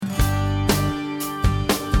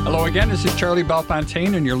Hello again, this is Charlie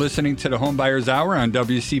Belfontaine, and you're listening to the Homebuyers Hour on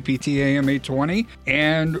WCPT AM 820.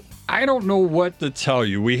 And I don't know what to tell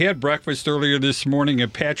you. We had breakfast earlier this morning,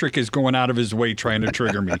 and Patrick is going out of his way trying to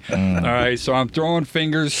trigger me. All right, so I'm throwing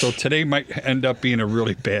fingers, so today might end up being a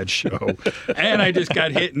really bad show. And I just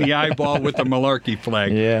got hit in the eyeball with a malarkey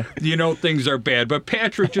flag. Yeah. You know things are bad. But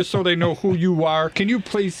Patrick, just so they know who you are, can you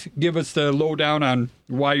please give us the lowdown on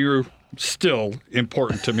why you're still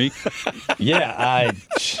important to me? Yeah,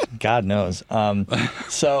 God knows.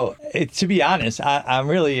 So to be honest, I'm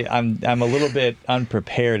a little bit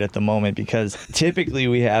unprepared at the moment because typically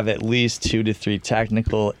we have at least 2 to 3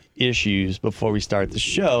 technical issues before we start the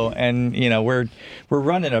show, and we're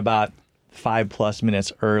running about 5+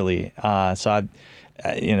 minutes early. So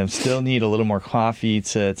I still need a little more coffee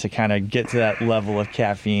to kind of get to that level of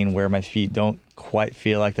caffeine where my feet don't quite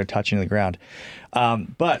feel like they're touching the ground.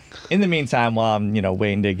 But in the meantime, while I'm,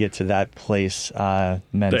 waiting to get to that place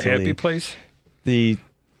mentally. The happy place? The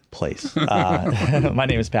place. My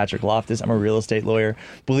name is Patrick Loftus. I'm a real estate lawyer.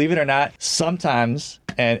 Believe it or not, sometimes,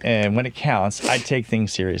 and when it counts, I take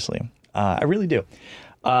things seriously. I really do.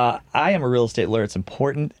 I am a real estate lawyer. It's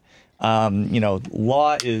important.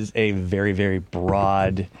 Law is a very, very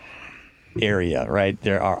broad area, right?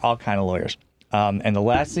 There are all kinds of lawyers. And the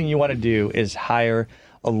last thing you want to do is hire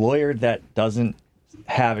a lawyer that doesn't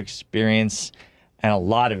have experience, and a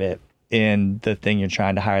lot of it, in the thing you're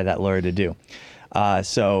trying to hire that lawyer to do.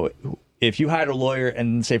 So if you hired a lawyer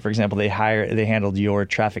and say, for example, they handled your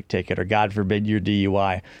traffic ticket or, God forbid, your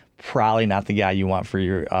DUI, probably not the guy you want for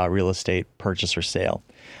your real estate purchase or sale.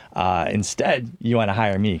 Instead, you want to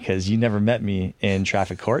hire me because you never met me in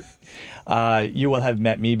traffic court. You will have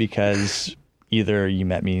met me because either you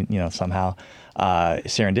met me, somehow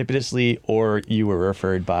serendipitously, or you were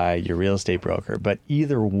referred by your real estate broker. But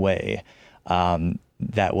either way,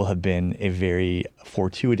 that will have been a very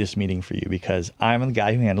fortuitous meeting for you because I'm the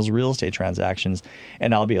guy who handles real estate transactions,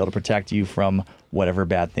 and I'll be able to protect you from whatever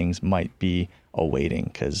bad things might be awaiting.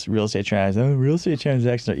 Because real estate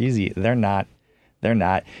transactions are easy. They're not. They're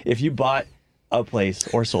not. If you bought a place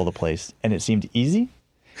or sold a place and it seemed easy,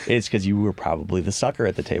 it's because you were probably the sucker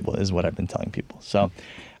at the table, is what I've been telling people. So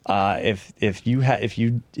if you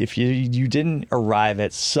didn't arrive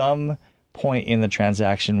at some point in the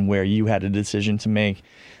transaction where you had a decision to make,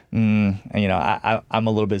 I'm a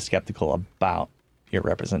little bit skeptical about your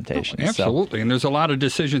representation. Oh, absolutely. So, and there's a lot of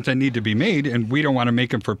decisions that need to be made, and we don't want to make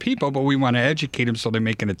them for people, but we want to educate them so they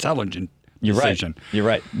make an intelligent decision. You're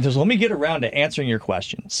right. So let me get around to answering your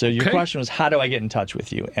question. So your question was, how do I get in touch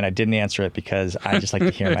with you? And I didn't answer it because I just like to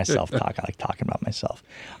hear myself talk. I like talking about myself,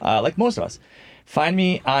 like most of us. Find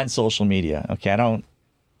me on social media. Okay, I'm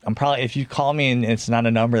probably, if you call me and it's not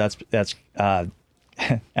a number that's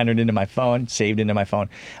entered into my phone, saved into my phone,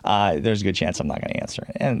 there's a good chance I'm not going to answer.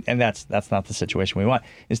 And that's not the situation we want.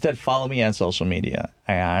 Instead, follow me on social media.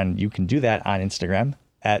 And you can do that on Instagram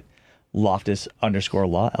at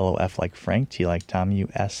Loftus_law, LOF like Frank, T like Tom,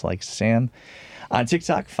 US like Sam. On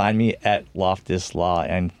TikTok, find me at Loftus Law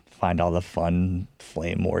and find all the fun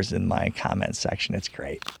flame wars in my comment section. It's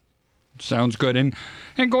great. Sounds good. And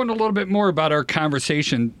going a little bit more about our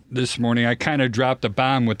conversation this morning, I kind of dropped a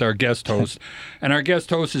bomb with our guest host. And our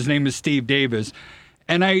guest host, his name is Steve Davis.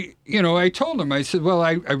 And I told him, I said, well,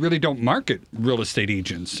 I really don't market real estate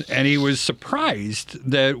agents. And he was surprised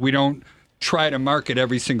that we don't try to market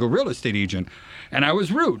every single real estate agent. And I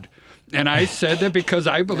was rude. And I said that because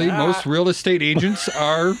I believe most real estate agents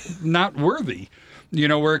are not worthy,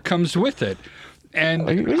 where it comes with it. And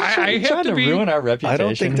I have to ruin our reputation. I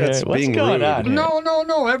don't think that's being going rude. on here?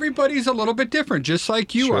 No. Everybody's a little bit different, just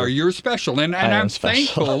like you are. You're special. And I'm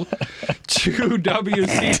thankful to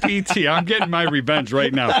WCPT. I'm getting my revenge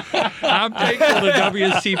right now. I'm thankful to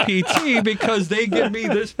WCPT because they give me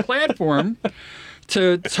this platform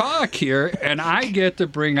to talk here, and I get to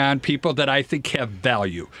bring on people that I think have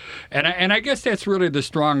value. And I guess that's really the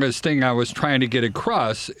strongest thing I was trying to get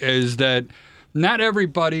across, is that not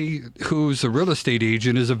everybody who's a real estate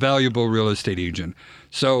agent is a valuable real estate agent.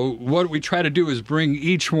 So what we try to do is bring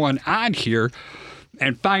each one on here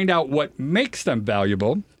and find out what makes them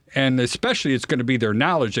valuable, and especially it's going to be their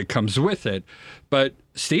knowledge that comes with it. But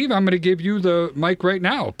Steve, I'm going to give you the mic right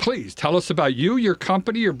now. Please tell us about you, your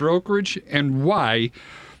company, your brokerage, and why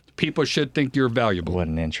people should think you're valuable. What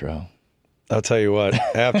an intro. I'll tell you what,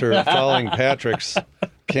 after following Patrick's,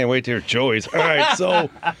 can't wait to hear Joey's. All right, so,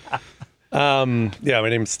 my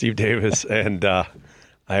name is Steve Davis, and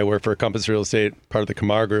I work for Compass Real Estate, part of the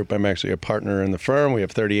Kamar Group. I'm actually a partner in the firm. We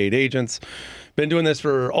have 38 agents. Been doing this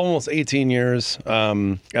for almost 18 years.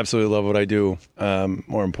 Absolutely love what I do.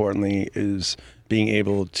 More importantly is being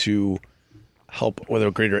able to help with a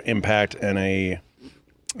greater impact and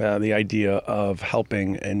the idea of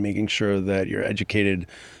helping and making sure that you're educated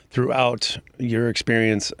throughout your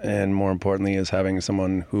experience, and more importantly is having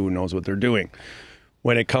someone who knows what they're doing.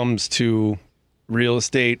 When it comes to real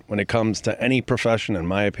estate, when it comes to any profession, in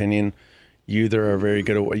my opinion, you either are very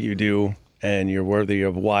good at what you do and you're worthy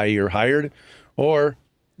of why you're hired, or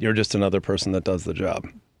you're just another person that does the job.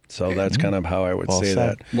 So that's kind of how I would say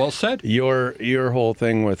that. Well said. Your whole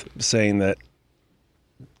thing with saying that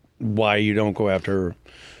why you don't go after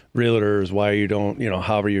realtors, why you don't,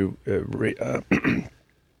 however you,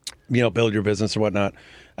 build your business or whatnot,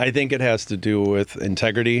 I think it has to do with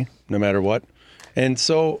integrity, no matter what. And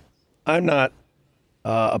so I'm not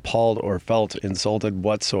appalled or felt insulted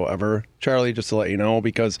whatsoever, Charlie, just to let you know,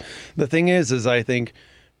 because the thing is I think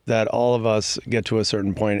that all of us get to a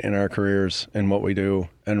certain point in our careers and what we do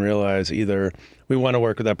and realize either we want to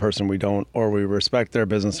work with that person, we don't, or we respect their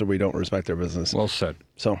business or we don't respect their business. Well said.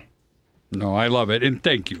 So. No, I love it, and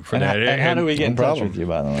thank you for that. And how do we get in touch with you,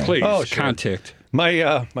 by the way? Please, contact.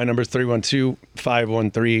 My number is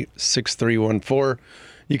 312-513-6314.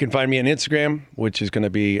 You can find me on Instagram, which is going to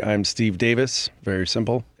be I'm Steve Davis, very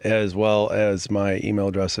simple, as well as my email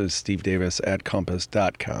address is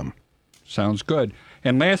stevedavis@compass.com. Sounds good.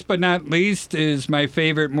 And last but not least is my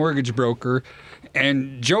favorite mortgage broker.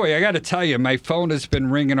 And Joey, I got to tell you, my phone has been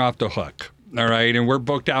ringing off the hook. All right, and we're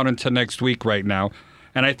booked out until next week right now.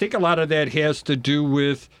 And I think a lot of that has to do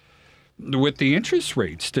with the interest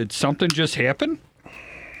rates. Did something just happen?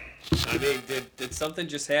 I mean, did something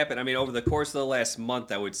just happen? I mean, over the course of the last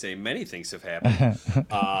month, I would say many things have happened.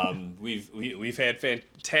 We've had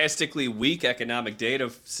fantastically weak economic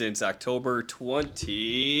data since October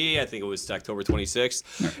 20. I think it was October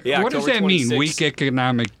 26th. Yeah. What October does that mean? 26th. Weak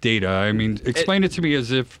economic data? I mean, explain it to me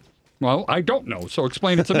as if. Well, I don't know, so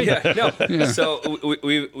explain it to me. Yeah. So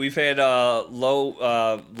we've had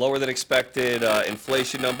lower than expected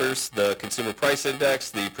inflation numbers, the consumer price index,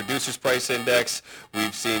 the producers price index.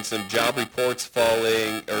 We've seen some job reports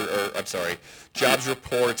falling, jobs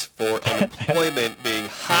reports for unemployment being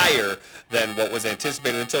higher than what was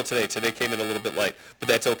anticipated until today. Today came in a little bit late, but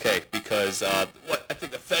that's okay because I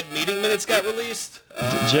think the Fed meeting minutes got released.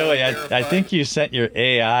 Joey, I think you sent your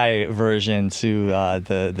AI version to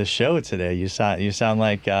the show today. You sound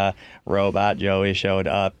like Robot Joey showed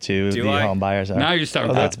up to the Homebuyers Hour. Now you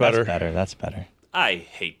sound that's better. That's better. I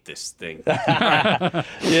hate this thing.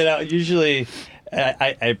 Usually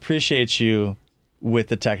I appreciate you with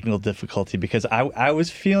the technical difficulty because I was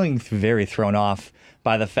feeling very thrown off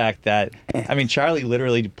by the fact that, I mean, Charlie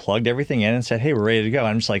literally plugged everything in and said, hey, we're ready to go.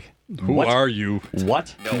 I'm just like, Who are you?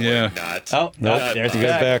 What? No, we're not. Oh, no, there's You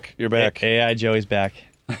guys back. You're back. AI Joey's back.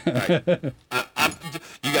 Right.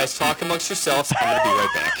 You guys talk amongst yourselves. I'm going to be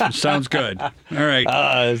right back. Sounds good. All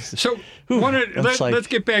right. So let's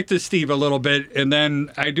get back to Steve a little bit, and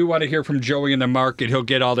then I do want to hear from Joey in the market. He'll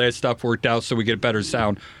get all that stuff worked out so we get better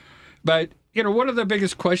sound. But, one of the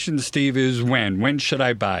biggest questions, Steve, is when? When should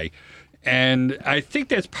I buy? And I think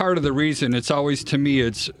that's part of the reason. It's always, to me,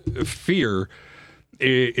 it's fear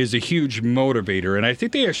is a huge motivator. And I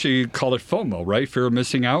think they actually call it FOMO, right? Fear of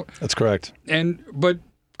missing out. That's correct. But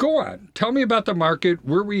go on. Tell me about the market,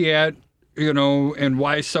 where we at, and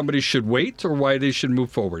why somebody should wait or why they should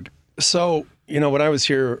move forward. So, when I was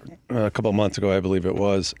here a couple of months ago, I believe it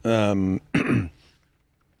was, one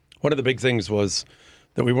of the big things was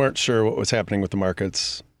that we weren't sure what was happening with the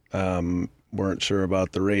markets. Weren't sure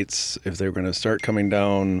about the rates, if they were going to start coming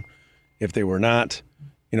down, if they were not,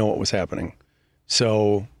 what was happening.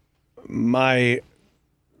 So the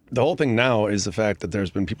whole thing now is the fact that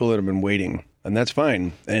there's been people that have been waiting, and that's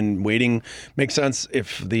fine. And waiting makes sense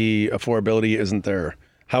if the affordability isn't there.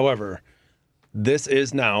 However, this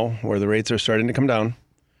is now where the rates are starting to come down.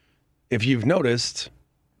 If you've noticed,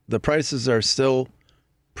 the prices are still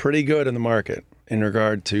pretty good in the market in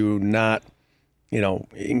regard to not,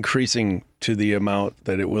 increasing to the amount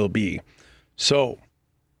that it will be. So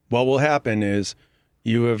what will happen is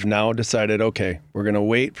you have now decided, okay, we're going to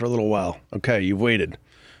wait for a little while. Okay, you've waited.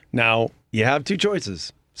 Now you have two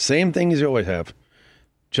choices. Same thing as you always have.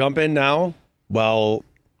 Jump in now while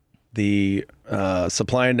the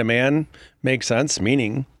supply and demand makes sense,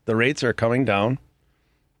 meaning the rates are coming down,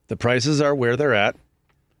 the prices are where they're at,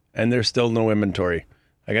 and there's still no inventory.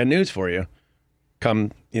 I got news for you.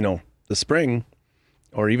 Come, the spring,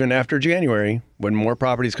 or even after January, when more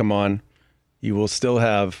properties come on, you will still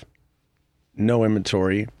have no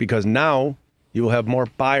inventory because now you will have more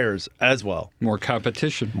buyers as well. More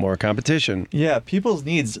competition. Yeah, people's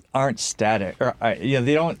needs aren't static, or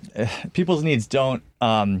they don't. People's needs don't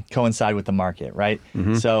coincide with the market, right?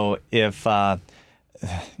 Mm-hmm. So if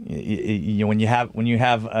when you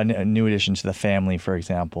have a new addition to the family, for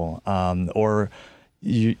example, or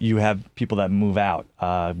you have people that move out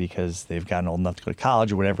because they've gotten old enough to go to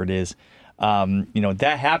college or whatever it is.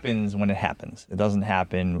 That happens when it happens. It doesn't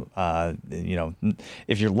happen,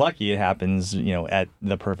 if you're lucky, it happens, at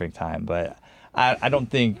the perfect time. But I don't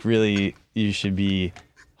think really you should be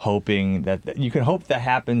hoping that you can hope that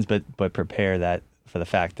happens, but prepare that for the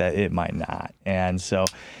fact that it might not. And so,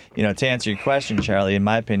 to answer your question, Charlie, in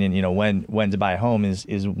my opinion, when to buy a home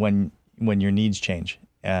is when your needs change,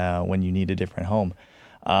 when you need a different home.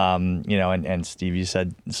 And Steve, you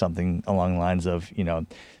said something along the lines of,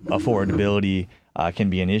 affordability can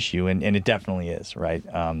be an issue, and it definitely is, right?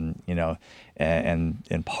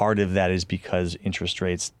 And part of that is because interest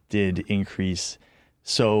rates did increase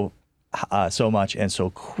so much and so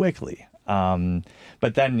quickly.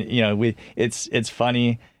 But then, it's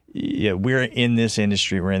funny. We're in this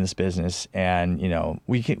industry, we're in this business, and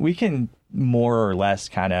we can more or less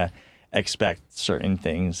kind of expect certain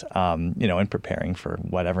things, in preparing for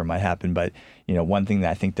whatever might happen. But, one thing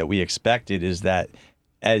that I think that we expected is that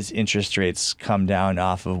as interest rates come down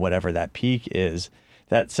off of whatever that peak is,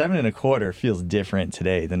 that 7.25 feels different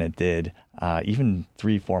today than it did even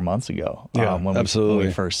 3-4 months ago. Yeah, absolutely. When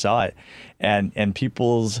we first saw it. And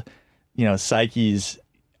people's, psyches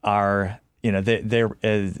are, they're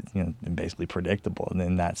basically predictable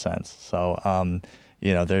in that sense. So,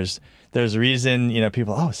 there's a reason,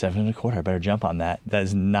 people, 7.25, I better jump on that. That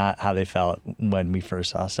is not how they felt when we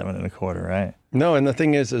first saw 7.25, right? No, and the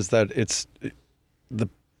thing is that it's the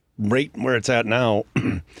rate where it's at now,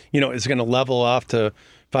 it's going to level off to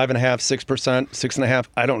 5.5%, 6%, 6.5%.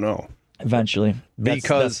 I don't know. Eventually,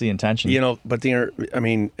 that's the intention. But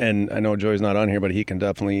and I know Joey's not on here, but he can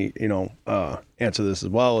definitely, answer this as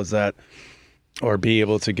well as that, or be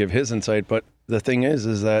able to give his insight. But the thing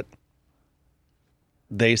is that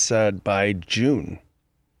they said by June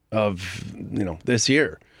of, this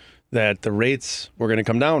year that the rates were going to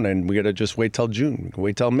come down, and we got to just wait till June,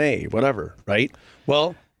 wait till May, whatever. Right.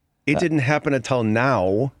 Well, it didn't happen until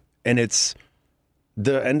now, and it's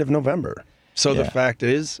the end of November. So the fact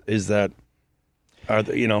is that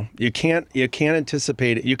you can't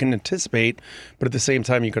anticipate it. You can anticipate, but at the same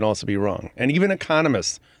time, you can also be wrong. And even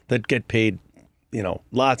economists that get paid,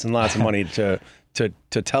 lots and lots of money to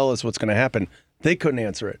tell us what's going to happen, they couldn't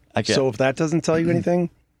answer it. So if that doesn't tell you anything,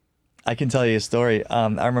 I can tell you a story.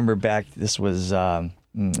 I remember back. This would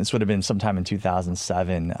have been sometime in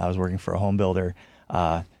 2007. I was working for a home builder.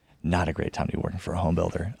 Not a great time to be working for a home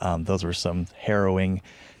builder. Those were some harrowing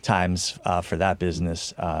times for that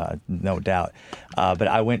business, no doubt. But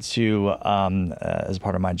I went to, as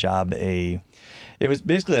part of my job, it was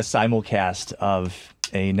basically a simulcast of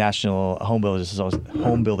a National Home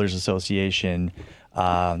Builders Association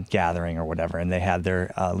gathering or whatever, and they had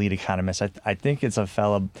their lead economist. I think it's a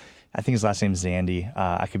fellow. I think his last name's Zandy.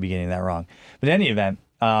 I could be getting that wrong, but in any event,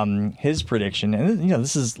 his prediction, and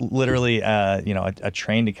this is literally a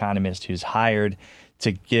trained economist who's hired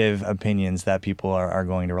to give opinions that people are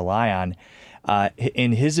going to rely on.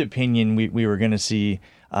 In his opinion, we were going to see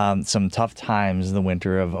some tough times in the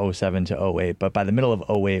winter of 07 to 08, but by the middle of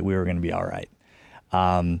 08, we were going to be all right.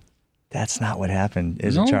 That's not what happened,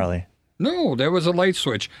 is it, Charlie? No, there was a light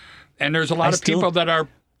switch. And there's a lot of people that are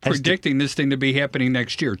predicting this thing to be happening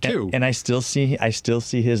next year, too. And I still see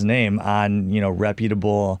his name on,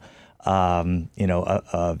 reputable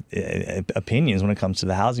opinions when it comes to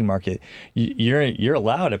the housing market. You're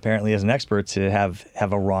allowed, apparently, as an expert, to have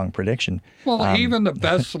a wrong prediction. Well, even the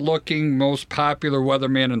best-looking, most popular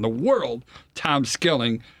weatherman in the world, Tom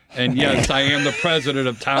Skilling. And yes, I am the president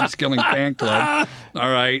of Tom Skilling Fan Club.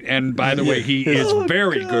 All right. And by the way, he is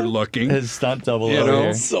very good looking. His stunt double over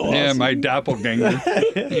here. So awesome. Yeah, my doppelganger.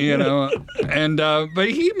 And but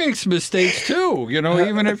he makes mistakes too.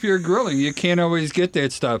 Even if you're grilling, you can't always get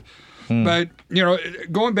that stuff. But,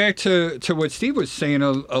 going back to what Steve was saying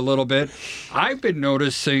a little bit, I've been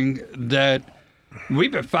noticing that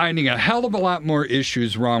we've been finding a hell of a lot more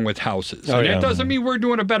issues wrong with houses. And that doesn't mean we're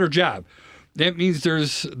doing a better job. That means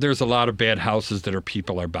there's a lot of bad houses that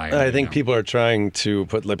people are buying. I think people are trying to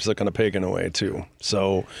put lipstick on a pig in a way, too.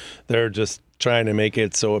 So they're just trying to make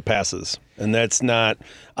it so it passes. And that's not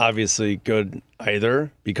obviously good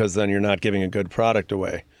either, because then you're not giving a good product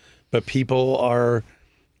away. But people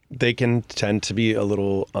they can tend to be a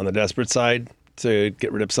little on the desperate side to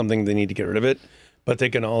get rid of something. They need to get rid of it. But they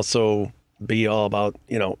can also be all about,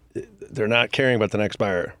 they're not caring about the next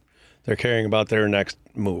buyer. They're caring about their next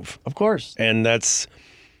move. Of course. And that's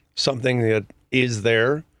something that is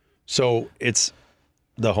there. So it's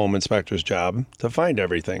the home inspector's job to find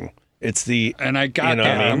everything. It's the And I got you know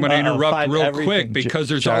that. what I I'm mean? going to interrupt find real everything, quick because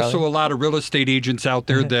there's Charlie. also a lot of real estate agents out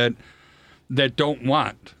there that don't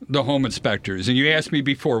want the home inspectors. And you asked me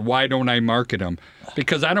before, why don't I market them?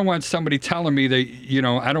 Because I don't want somebody telling me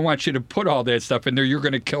that, I don't want you to put all that stuff in there. You're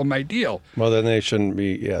going to kill my deal. Well, then they shouldn't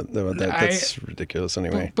be. Yeah, that's ridiculous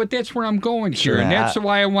anyway. But that's where I'm going here. Sure. And that's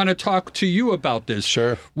why I want to talk to you about this.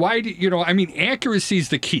 Sure. Why do accuracy is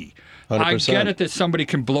the key. 100%. I get it that somebody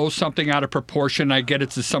can blow something out of proportion. I get it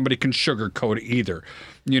that somebody can sugarcoat it either.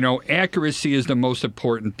 Accuracy is the most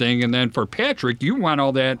important thing. And then for Patrick, you want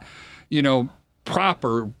all that,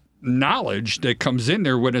 proper knowledge that comes in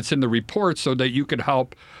there when it's in the report so that you can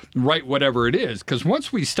help write whatever it is. Because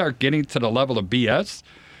once we start getting to the level of BS,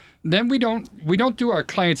 then we don't do our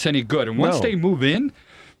clients any good. And once they move in,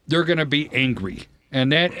 they're going to be angry.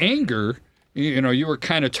 And that anger, you were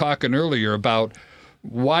kind of talking earlier about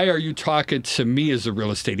why are you talking to me as a real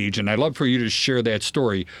estate agent? I'd love for you to share that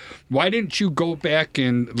story. Why didn't you go back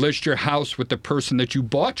and list your house with the person that you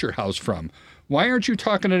bought your house from? Why aren't you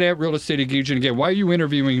talking to that real estate agent again? Why are you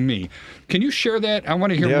interviewing me? Can you share that? I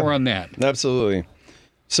want to hear more on that. Absolutely.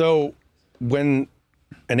 So when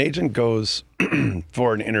an agent goes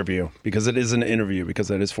for an interview, because it is an interview, because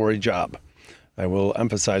it is for a job, I will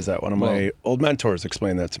emphasize that. One of my old mentors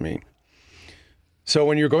explained that to me. So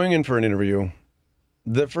when you're going in for an interview,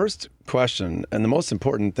 the first question and the most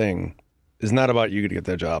important thing is not about you to get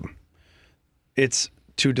that job. It's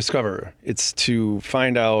to discover. It's to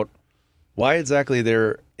find out why exactly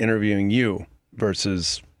they're interviewing you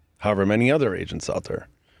versus however many other agents out there.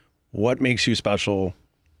 What makes you special,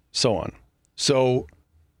 so on. So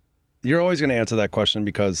you're always going to answer that question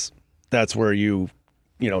because that's where you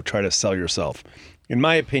try to sell yourself. In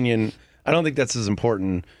my opinion, I don't think that's as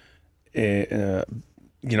important,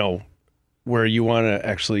 where you want to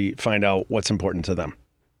actually find out what's important to them.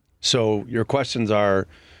 So your questions are,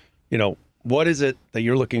 what is it that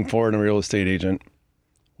you're looking for in a real estate agent?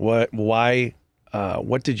 What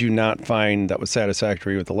did you not find that was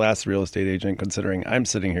satisfactory with the last real estate agent, considering I'm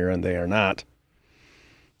sitting here and they are not?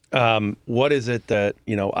 What is it that,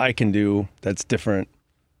 I can do that's different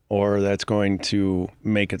or that's going to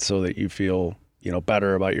make it so that you feel,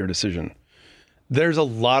 better about your decision? There's a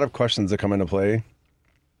lot of questions that come into play.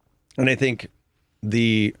 And I think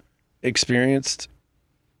the experienced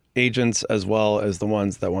agents, as well as the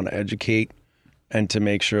ones that want to educate and to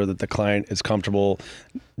make sure that the client is comfortable,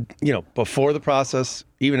 before the process,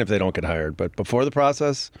 even if they don't get hired, but before the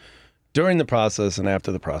process, during the process, and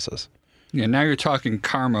after the process. Yeah, now you're talking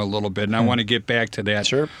karma a little bit, and I want to get back to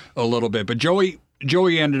that a little bit. But Joey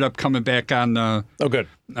ended up coming back on the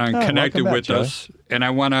connected with us, and I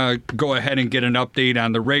want to go ahead and get an update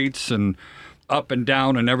on the rates and up and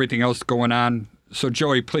down and everything else going on. So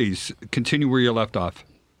Joey, please continue where you left off.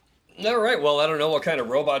 All right. Well, I don't know what kind of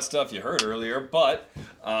robot stuff you heard earlier, but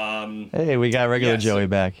hey, we got regular Joey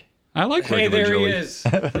back. I like regular Joey. Hey, there he is.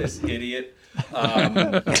 This idiot.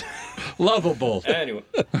 Lovable. Anyway,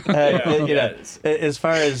 as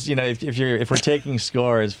far as if we're taking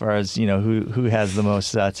score, as far as who has the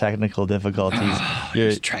most technical difficulties,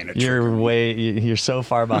 you're so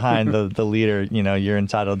far behind the leader. You're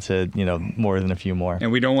entitled to more than a few more.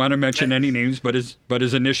 And we don't want to mention any names, but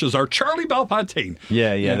his initials are Charlie Belfontaine.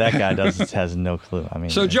 Yeah, that guy has no clue. I mean,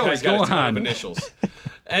 so Joey, go on. Initials.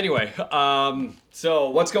 Anyway, so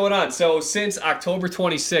what's going on? So since October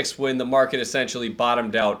 26th, when the market essentially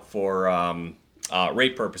bottomed out for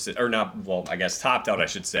rate purposes, or not, well, I guess topped out, I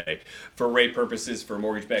should say, for rate purposes for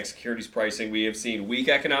mortgage-backed securities pricing, we have seen weak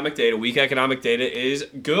economic data. Weak economic data is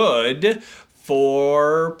good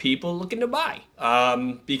for people looking to buy,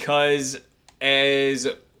 because as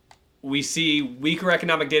we see weaker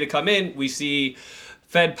economic data come in, we see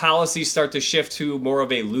Fed policies start to shift to more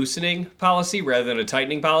of a loosening policy rather than a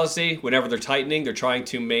tightening policy. Whenever they're tightening, they're trying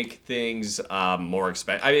to make things more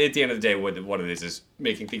expensive. At the end of the day, what it is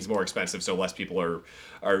making things more expensive, so less people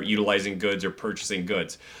are utilizing goods or purchasing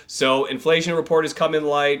goods. So inflation report has come in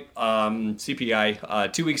light.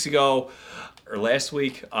 CPI 2 weeks ago, or last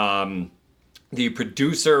week, the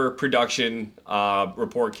producer production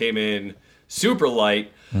report came in super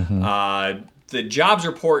light. Mm-hmm. The jobs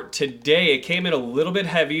report today, it came in a little bit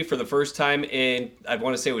heavy for the first time in, I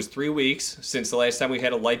want to say it was 3 weeks since the last time we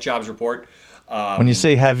had a light jobs report. When you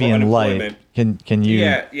say heavy and light, can you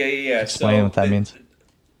explain what that means?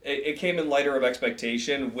 It came in lighter of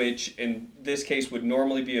expectation, which in this case would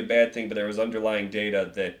normally be a bad thing, but there was underlying data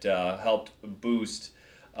that helped boost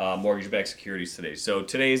mortgage-backed securities today. So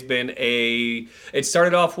today's been it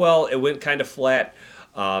started off well, it went kind of flat.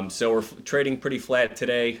 So we're trading pretty flat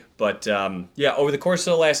today, but over the course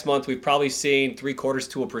of the last month, we've probably seen 0.75%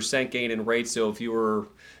 to 1% gain in rates. So if you were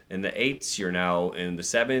in the 8s. You're now in the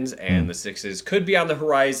 7s, and the 6s could be on the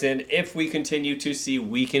horizon if we continue to see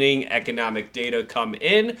weakening economic data come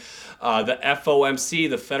in. The FOMC,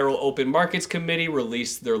 the Federal Open Markets Committee,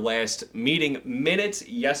 released their last meeting minutes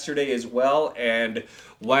yesterday as well. And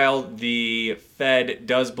while the Fed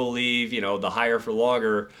does believe, the higher for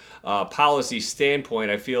longer policy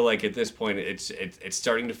standpoint, I feel like at this point it's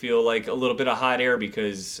starting to feel like a little bit of hot air,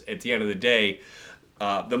 because at the end of the day,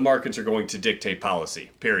 the markets are going to dictate policy,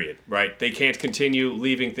 period, right? They can't continue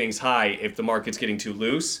leaving things high if the market's getting too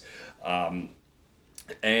loose.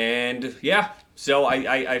 So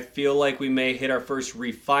I feel like we may hit our first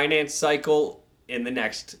refinance cycle in the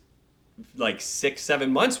next 6-7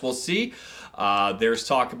 months. We'll see. There's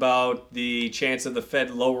talk about the chance of the Fed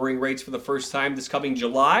lowering rates for the first time this coming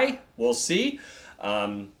July. We'll see.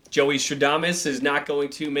 Joey Stradamus is not going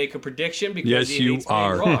to make a prediction because he hates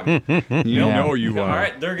being wrong. You are. All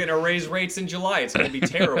right, they're going to raise rates in July. It's going to be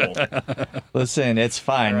terrible. Listen, it's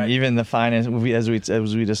fine. Right. Even the finest, as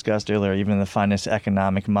we discussed earlier, even the finest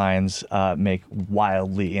economic minds make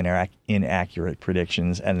wildly inaccurate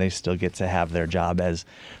predictions, and they still get to have their job as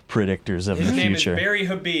predictors of the future. His name is Barry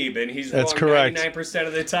Habib, and he's That's wrong correct. 99%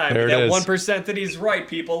 of the time. There That it is. 1% that he's right,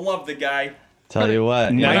 people love the guy. Tell you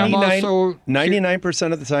what,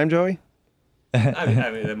 99% of the time, Joey? I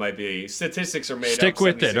mean, that might be statistics are made up. Stick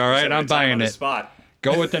with it, all right? I'm buying it. Spot.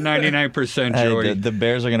 Go with the 99%, Joey. hey, the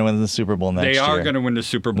Bears are going to win the Super Bowl next year. They are going to win the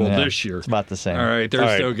Super Bowl this year. It's about the same. All right, they're All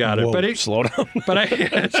right. still got it. Whoa, But slow down.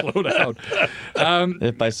 slow down.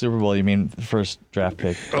 If by Super Bowl you mean the first draft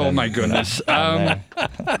pick. Oh my goodness. But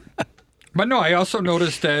no, I also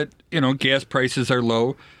noticed that gas prices are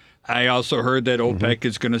low. I also heard that OPEC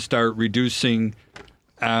is going to start reducing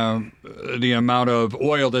the amount of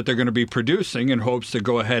oil that they're going to be producing in hopes to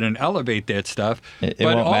go ahead and elevate that stuff. It but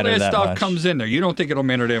won't all matter that that stuff much. comes in there. You don't think it'll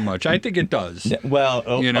matter that much? I think it does. Yeah, well,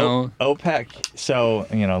 OPEC. So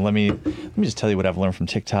let me just tell you what I've learned from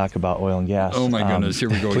TikTok about oil and gas. Oh my goodness,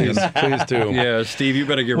 here we go Please, again. please do. Yeah, Steve, you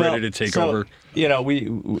better get ready to take over.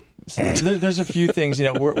 There's a few things.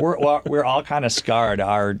 We're all kind of scarred.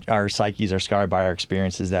 Our psyches are scarred by our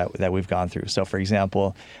experiences that we've gone through. So, for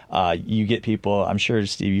example, you get people. I'm sure,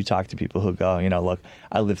 Steve, you talk to people who go, look,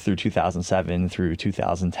 I lived through 2007 through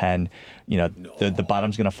 2010. The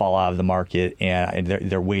bottom's going to fall out of the market, and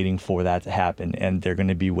they're waiting for that to happen, and they're going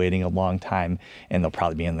to be waiting a long time, and they'll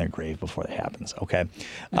probably be in their grave before that happens. Okay.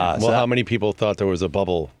 How many people thought there was a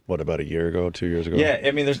bubble? What, about a year ago, 2 years ago? Yeah,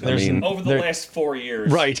 I mean, there's Over the last 4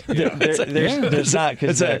 years. Right. there's not,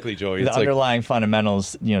 because Exactly, Joey. The It's like- underlying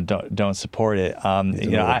fundamentals, don't support it. what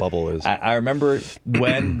a bubble is. I remember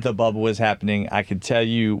when the bubble was happening. I could tell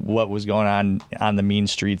you what was going on the mean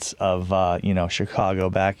streets of Chicago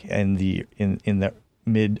back in the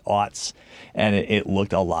mid-aughts, and it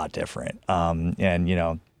looked a lot different.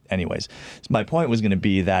 Anyways, so my point was going to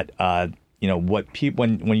be that what people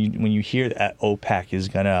when you hear that OPEC is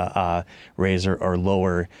going to raise or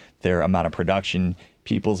lower their amount of production,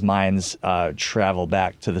 people's minds travel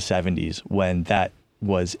back to the 70s when that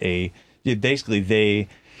was basically they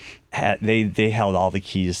held all the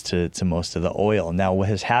keys to most of the oil. Now, what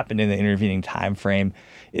has happened in the intervening time frame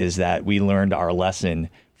is that we learned our lesson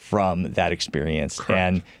from that experience. Correct.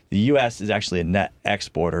 And the U.S. is actually a net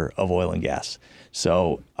exporter of oil and gas.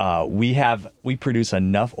 So we produce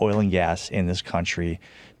enough oil and gas in this country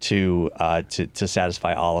to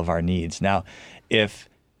satisfy all of our needs. Now, if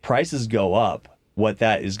prices go up, what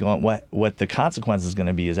the consequence is going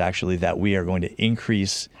to be is actually that we are going to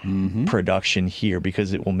increase production here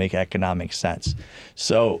because it will make economic sense.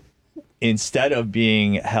 So instead of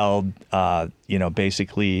being held,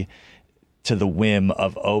 basically to the whim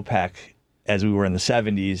of OPEC as we were in the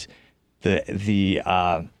 70s, the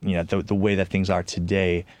way that things are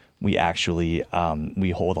today, we actually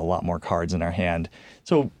we hold a lot more cards in our hand.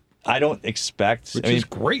 So I don't expect, Which is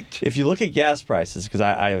great. If you look at gas prices, because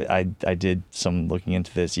I did some looking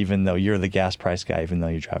into this, even though you're the gas price guy, even though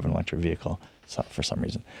you drive an electric vehicle, for some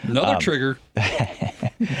reason. Another trigger.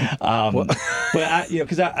 But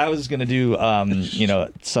because I was going to do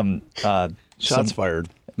some Shots fired.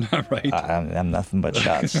 Right. I'm nothing but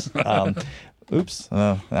shots. Oops,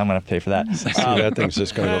 I'm going to have to pay for that. That thing's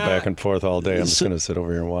just going to go back and forth all day. I'm just going to sit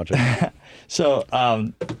over here and watch it. So,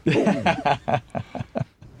 I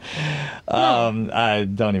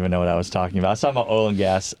don't even know what I was talking about. I was talking about oil and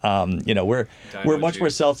gas. We're much more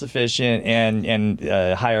self-sufficient and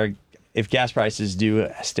higher if gas prices do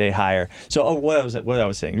stay higher. So what I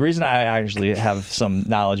was saying, the reason I actually have some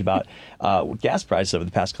knowledge about gas prices over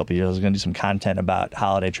the past couple of years, I was going to do some content about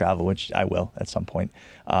holiday travel, which I will at some point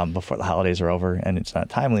before the holidays are over and it's not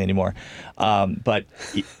timely anymore. But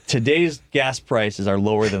today's gas prices are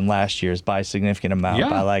lower than last year's by a significant amount,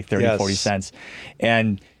 by like 30, 40 cents.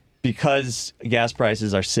 And because gas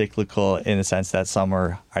prices are cyclical in the sense that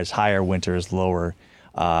summer is higher, winter is lower,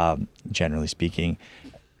 generally speaking,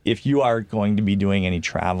 if you are going to be doing any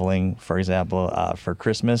traveling, for example, for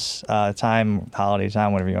Christmas time, holiday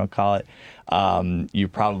time, whatever you want to call it, you're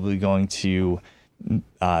probably going to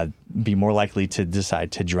be more likely to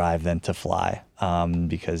decide to drive than to fly,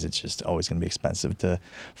 because it's just always going to be expensive to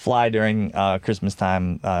fly during Christmas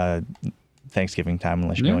time, Thanksgiving time,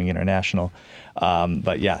 unless you're going international.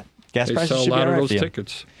 But yeah, gas They prices sell a should lot be of all right those for you.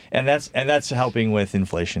 tickets. And that's helping with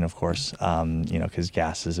inflation, of course, because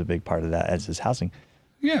gas is a big part of that, as is housing.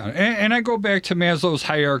 Yeah, and I go back to Maslow's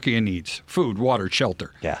hierarchy of needs: food, water,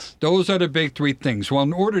 shelter. Gas. Those are the big three things. Well,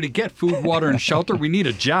 in order to get food, water, and shelter, we need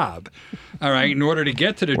a job. All right, in order to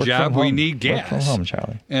get to the Work job, from we home. need gas. Work from home,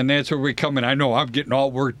 Charlie. And that's where we come in. I know I'm getting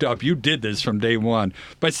all worked up. You did this from day one.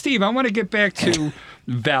 But, Steve, I want to get back to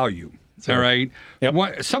value. All right?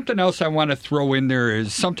 Yep. Something else I want to throw in there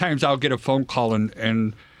is sometimes I'll get a phone call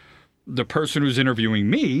and the person who's interviewing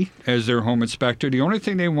me as their home inspector, the only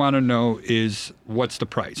thing they want to know is what's the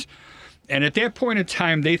price. And at that point in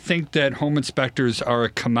time, they think that home inspectors are a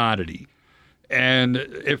commodity. And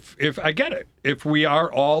if I get it, if we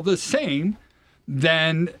are all the same,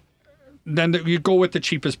 then you go with the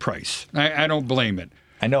cheapest price. I don't blame it.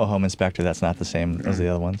 I know a home inspector that's not the same as the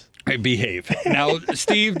other ones. I behave. Now,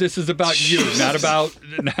 Steve, this is about you, not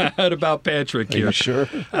about Patrick here. Are you sure?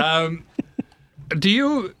 Do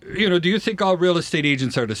you think all real estate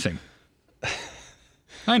agents are the same?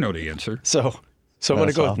 I know the answer. So I'm going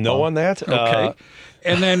to go with no on that. Okay.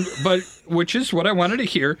 And then, but which is what I wanted to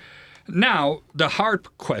hear. Now, the hard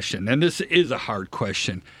question, and this is a hard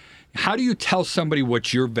question. How do you tell somebody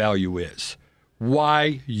what your value is?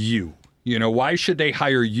 Why you? Why should they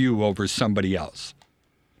hire you over somebody else?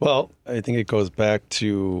 Well, I think it goes back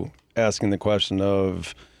to asking the question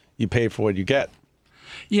of you pay for what you get.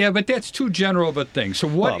 Yeah, but that's too general of a thing. So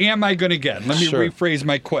what am I going to get? Let me rephrase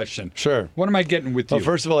my question. Sure. What am I getting with you? Well,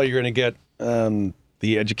 first of all, you're going to get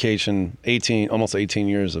the education, almost 18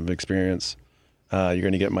 years of experience. You're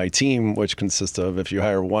going to get my team, which consists of, if you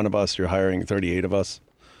hire one of us, you're hiring 38 of us.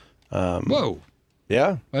 Whoa.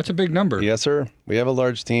 Yeah. That's a big number. Yes, sir. We have a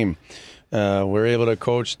large team. We're able to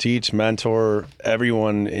coach, teach, mentor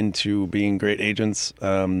everyone into being great agents.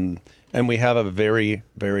 And we have a very,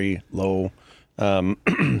 very low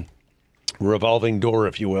revolving door,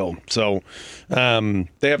 if you will. So they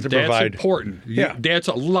have to provide. That's important. Yeah. That's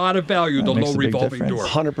a lot of value, the low revolving door.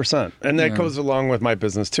 100%. And that goes along with my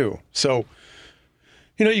business too. So,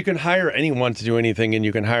 you can hire anyone to do anything, and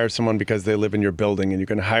you can hire someone because they live in your building, and you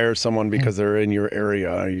can hire someone because they're in your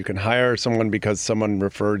area. You can hire someone because someone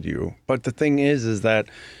referred you. But the thing is that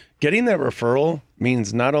getting that referral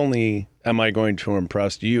means not only am I going to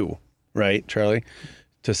impress you, right, Charlie,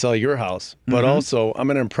 to sell your house, but also I'm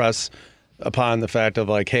going to impress upon the fact of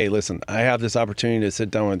like, hey, listen, I have this opportunity to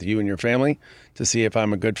sit down with you and your family to see if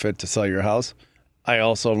I'm a good fit to sell your house. I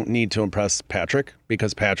also need to impress Patrick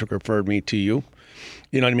because Patrick referred me to you.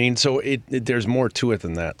 You know what I mean? So there's more to it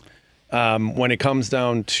than that. When it comes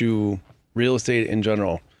down to real estate in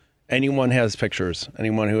general, anyone has pictures,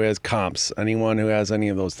 anyone who has comps, anyone who has any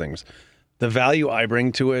of those things. The value I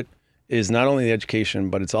bring to it is not only the education,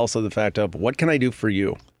 but it's also the fact of what can I do for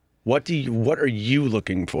you? What are you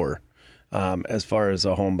looking for as far as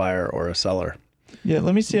a home buyer or a seller? Yeah,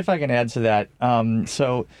 let me see if I can add to that.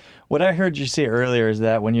 So what I heard you say earlier is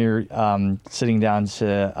that when you're sitting down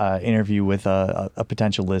to interview with a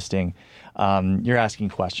potential listing, you're asking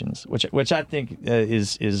questions, which I think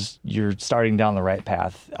is you're starting down the right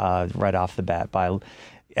path right off the bat by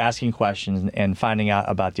asking questions and finding out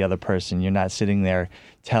about the other person. You're not sitting there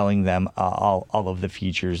telling them all of the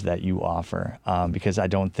features that you offer, because I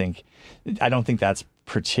don't think that's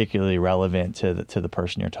particularly relevant to the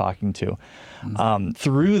person you're talking to.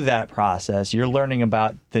 Through that process, you're learning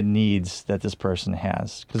about the needs that this person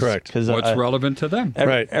has. Correct. What's relevant to them?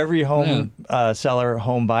 Every home seller,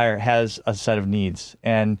 home buyer has a set of needs,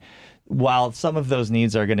 and while some of those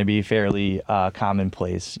needs are going to be fairly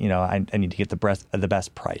commonplace, I need to get the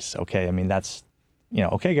best price. Okay, I mean that's,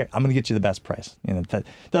 okay, I'm going to get you the best price. That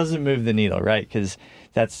doesn't move the needle, right? Because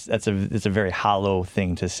it's a very hollow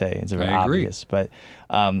thing to say. It's very obvious. But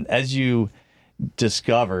as you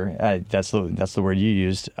discover, that's the word you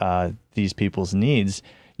used, these people's needs,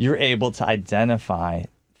 you're able to identify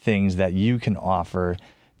things that you can offer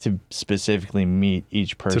to specifically meet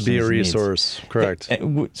each person's To be a needs. resource, correct.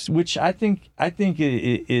 Which I think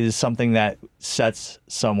is something that sets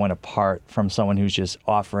someone apart from someone who's just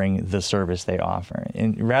offering the service they offer.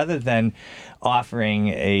 And rather than offering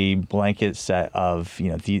a blanket set of,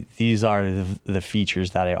 these are the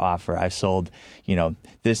features that I offer. I sold,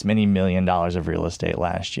 this many $1 million of real estate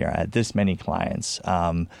last year. I had this many clients.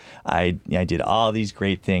 I did all these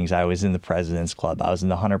great things. I was in the President's Club. I was in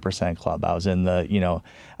the 100% Club. I was in the,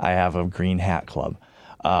 I have a green hat club.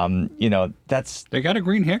 That's... They got a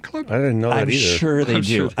green hat club? I didn't know that either. Sure they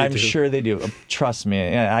do. I'm sure they do. Trust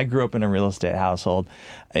me. I grew up in a real estate household.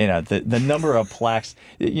 The number of plaques,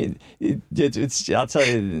 it's I'll tell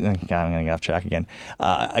you, God, I'm going to get off track again.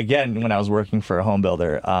 Again, when I was working for a home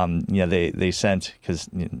builder, they sent, because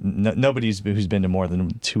nobody who's been to more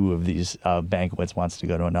than 2 of these banquets wants to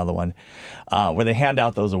go to another one, where they hand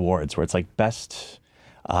out those awards where it's like best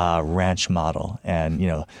ranch model, and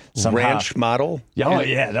somehow, ranch model.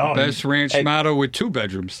 Best ranch model with 2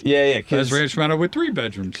 bedrooms. Yeah. Best ranch model with 3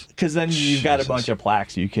 bedrooms. Because then you've got a bunch of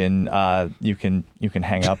plaques you can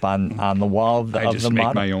hang up on the wall of the I just model.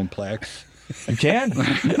 make my own plaques. You can.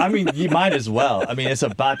 I mean, you might as well. I mean, it's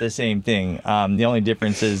about the same thing. The only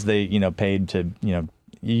difference is they paid to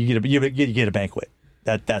you get a banquet.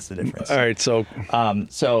 That's the difference. All right, so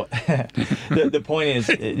the point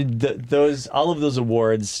is, all of those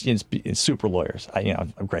awards, it's super lawyers.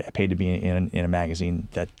 I'm great. I paid to be in a magazine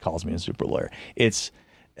that calls me a super lawyer. It's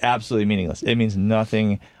absolutely meaningless. It means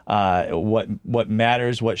nothing. What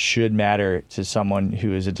matters, what should matter to someone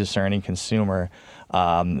who is a discerning consumer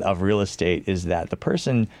of real estate, is that the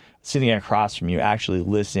person sitting across from you actually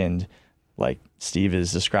listened, like Steve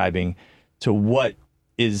is describing, to what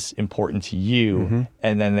is important to you,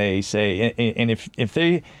 and then they say, and if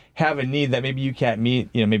they have a need that maybe you can't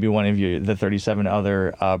meet, maybe one of the 37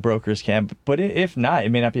 other brokers can, but if not, it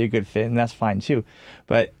may not be a good fit, and that's fine too.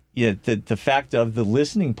 But the fact of the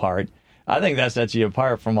listening part, I think that sets you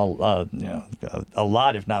apart from a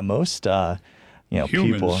lot, if not most,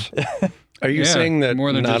 people. Are you saying that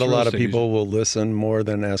not a lot of agents. people will listen more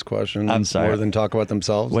than ask questions, I'm sorry. more than talk about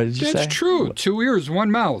themselves? What did you say? That's true. 2 ears,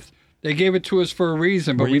 1 mouth. They gave it to us for a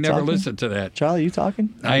reason, but Were we you never talking? listened to that. Charlie, you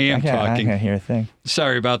talking? I am talking. I can't hear a thing.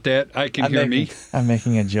 Sorry about that. I can hear me. I'm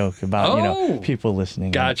making a joke about Oh, people listening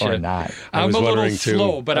gotcha. or not. I'm was a little wondering, too.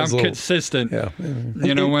 slow, but I I'm was a little- consistent. Yeah.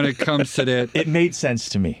 When it comes to that. It made sense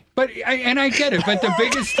to me. But I get it. But the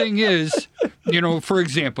biggest thing is, for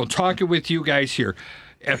example, talking with you guys here.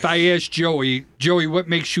 If I ask Joey, what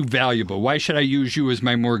makes you valuable? Why should I use you as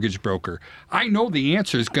my mortgage broker? I know the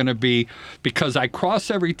answer is going to be because I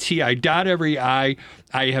cross every T, I dot every I.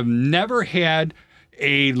 I have never had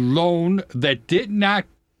a loan that did not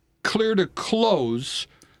clear to close,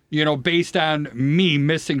 based on me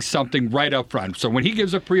missing something right up front. So when he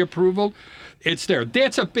gives a pre-approval, it's there.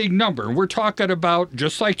 That's a big number. And we're talking about,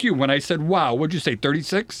 just like you, when I said, wow, what'd you say,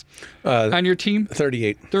 36 on your team?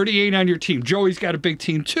 38. 38 on your team. Joey's got a big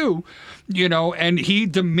team too, and he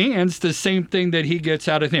demands the same thing that he gets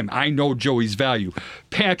out of him. I know Joey's value.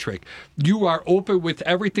 Patrick, you are open with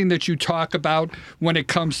everything that you talk about when it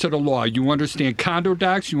comes to the law. You understand condo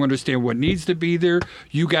docs. You understand what needs to be there.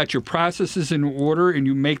 You got your processes in order, and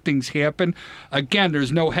you make things happen. Again,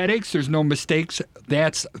 there's no headaches. There's no mistakes.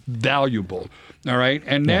 That's valuable. All right.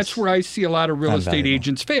 And that's where I see a lot of real estate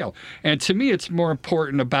agents fail. And to me, it's more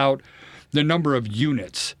important about the number of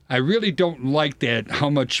units. I really don't like that how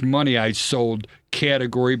much money I sold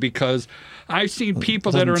category, because I've seen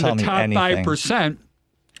people that are in the top 5%.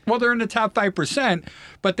 Well, they're in the top 5%,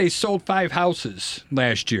 but they sold 5 houses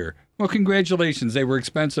last year. Well, congratulations. They were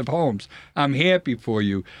expensive homes. I'm happy for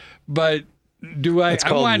you. But I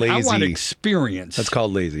want experience. That's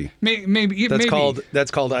called lazy. Maybe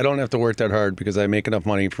That's called I don't have to work that hard because I make enough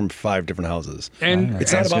money from 5 different houses. And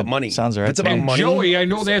it's not about money. Sounds right. It's about and money. Joey, I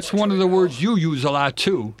know that's one of the words you use a lot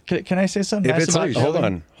too. Can I say something If nice it's about hold Joey?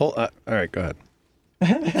 on. All right, go ahead.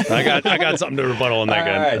 I got something to rebuttal on that All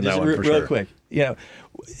guy. right, on just that one for real sure. quick.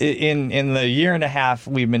 In the year and a half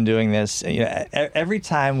we've been doing this, every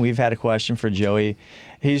time we've had a question for Joey,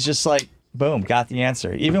 he's just like, boom, got the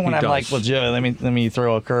answer. Even when I'm like, well, Joey, let me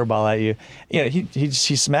throw a curveball at you. He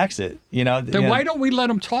smacks it. Then why don't we let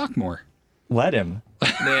him talk more? Let him.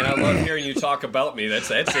 Man, I love hearing you talk about me. That's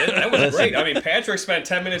it. That was great. I mean, Patrick spent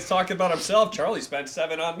 10 minutes talking about himself. Charlie spent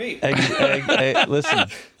 7 on me. Listen,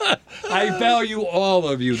 I value all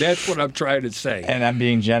of you. That's what I'm trying to say. and I'm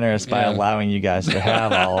being generous by allowing you guys to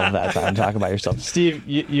have all of that time to talk about yourself. Steve,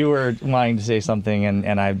 you were wanting to say something,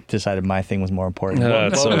 and I decided my thing was more important. No,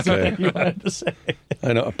 it's what was okay. it you wanted to say?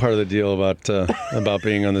 I know part of the deal about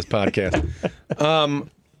being on this podcast.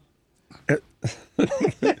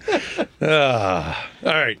 All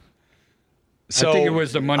right. So I think it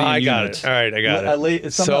was the money in units. It. All right, I got it.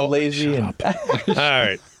 It's somehow lazy and all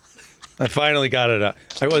right. I finally got it.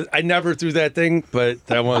 I never threw that thing, but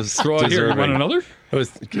that was Throw it here. You want another? It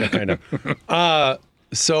was kind of.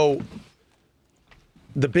 So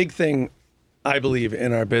the big thing I believe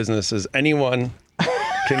in our business is anyone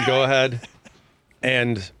can go ahead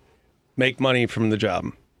and make money from the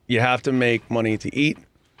job. You have to make money to eat.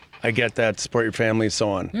 I get that, support your family,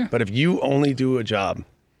 so on. Yeah. But if you only do a job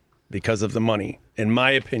because of the money, in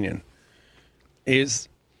my opinion,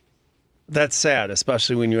 that's sad,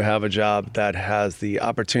 especially when you have a job that has the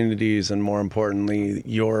opportunities and, more importantly,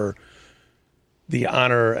 the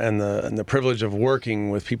honor and the privilege of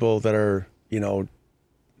working with people that are,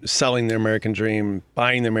 selling the American dream,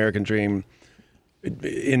 buying the American dream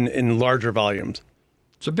in larger volumes.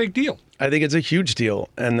 It's a big deal. I think it's a huge deal.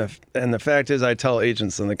 And the fact is, I tell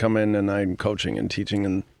agents when they come in and I'm coaching and teaching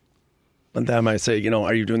and them, I say,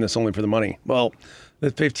 are you doing this only for the money? Well, the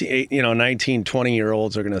 19,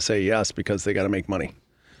 20-year-olds are going to say yes because they got to make money.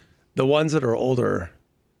 The ones that are older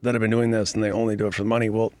that have been doing this and they only do it for the money,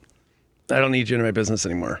 well, I don't need you in my business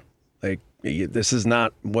anymore. Like, this is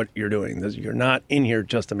not what you're doing. You're not in here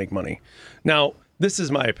just to make money. Now, this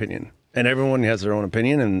is my opinion, and everyone has their own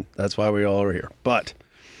opinion, and that's why we all are here. But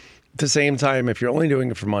at the same time, if you're only doing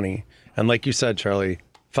it for money, and like you said, Charlie,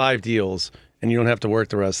 5 deals, and you don't have to work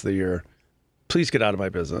the rest of the year, please get out of my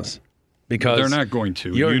business. Because they're not going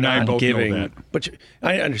to. You're you and I not both giving, know that. But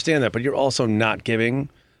I understand that, but you're also not giving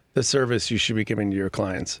the service you should be giving to your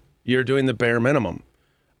clients. You're doing the bare minimum.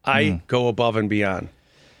 I go above and beyond.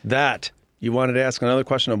 That, you wanted to ask another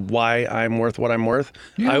question of why I'm worth what I'm worth?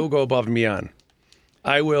 Yeah. I will go above and beyond.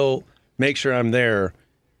 I will make sure I'm there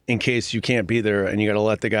in case you can't be there and you got to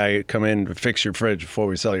let the guy come in to fix your fridge before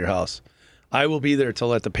we sell your house. I will be there to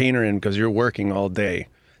let the painter in because you're working all day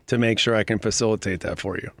to make sure I can facilitate that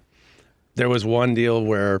for you. There was one deal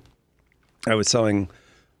where I was selling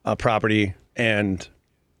a property and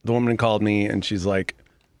the woman called me and she's like,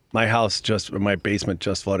 my basement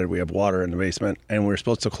just flooded. We have water in the basement and we're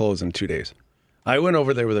supposed to close in 2 days. I went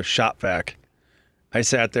over there with a shop vac. I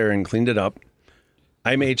sat there and cleaned it up.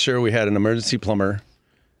 I made sure we had an emergency plumber.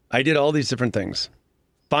 I did all these different things.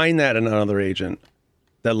 Find that in another agent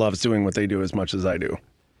that loves doing what they do as much as I do.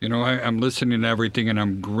 I'm listening to everything and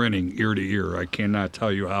I'm grinning ear to ear. I cannot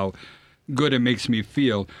tell you how good it makes me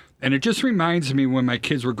feel. And it just reminds me when my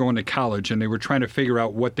kids were going to college and they were trying to figure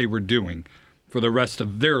out what they were doing for the rest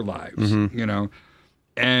of their lives,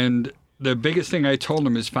 And the biggest thing I told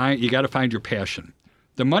them is you got to find your passion.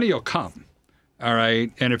 The money will come, all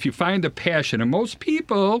right? And if you find the passion, and most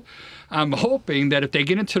people, I'm hoping that if they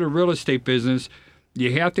get into the real estate business,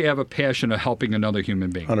 you have to have a passion of helping another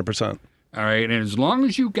human being. 100%. All right, and as long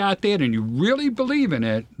as you got that and you really believe in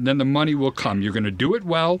it, then the money will come. You're going to do it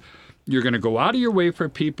well. You're going to go out of your way for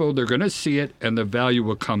people. They're going to see it, and the value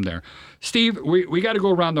will come there. Steve, we got to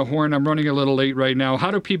go around the horn. I'm running a little late right now.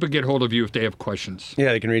 How do people get hold of you if they have questions?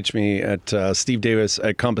 Yeah, they can reach me at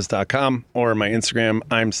stevedavis@compass.com or my Instagram,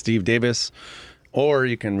 I'm Steve Davis. Or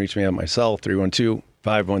you can reach me at my cell,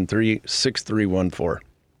 312-513-6314.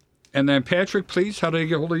 And then, Patrick, please, how do they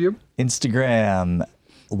get hold of you? Instagram,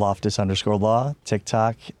 Loftus_law,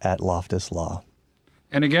 TikTok at Loftus Law.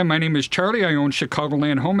 And again, my name is Charlie. I own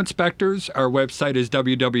Chicagoland Home Inspectors. Our website is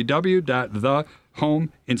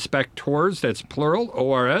www.thehomeinspectors, that's plural,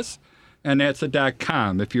 O-R-S, and that's a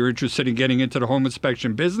 .com. If you're interested in getting into the home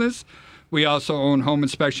inspection business, we also own Home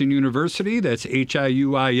Inspection University, that's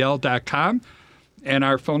HIUIL.com, and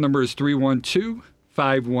our phone number is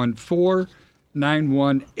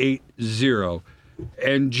 312-514-9180.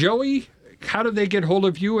 And Joey, how do they get hold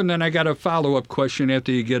of you? And then I got a follow-up question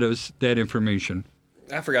after you get us that information.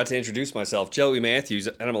 I forgot to introduce myself. Joey Matthews,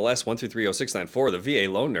 NMLS 1230694, the VA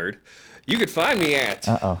Loan Nerd. You could find me at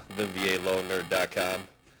thevaloannerd.com.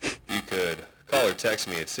 You could call or text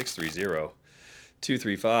me at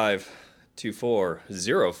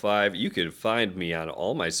 630-235-2405. You could find me on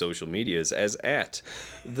all my social medias as at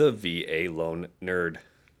the VA Loan Nerd.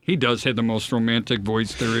 He does have the most romantic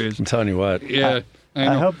voice there is. I'm telling you what. Yeah.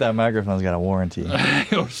 I hope that microphone's got a warranty. I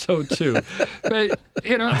hope so too. But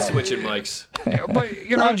switching mics.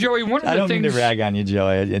 But Joey, one of the things I don't mean to rag on you,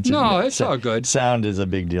 Joey. It's all good. Sound is a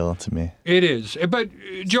big deal to me. It is. But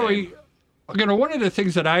Joey, one of the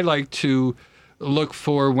things that I like to look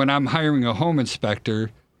for when I'm hiring a home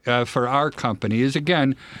inspector for our company is,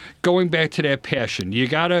 again, going back to that passion. You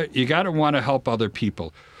gotta want to help other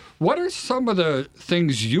people. What are some of the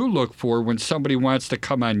things you look for when somebody wants to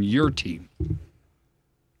come on your team?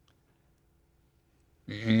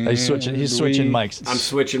 He's switching mics. I'm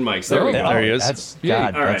switching mics. There we go. There he is. That's All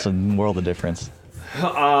that's a world of difference.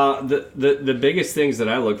 The biggest things that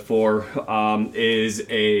I look for is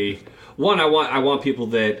one. I want people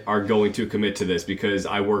that are going to commit to this, because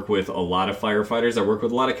I work with a lot of firefighters. I work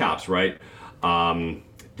with a lot of cops, right?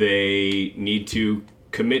 They need to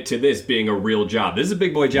commit to this being a real job. This is a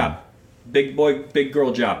big boy job, big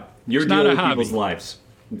girl job. You're dealing with people's lives.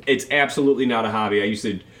 It's absolutely not a hobby. I used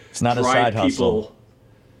to. It's not a side hustle.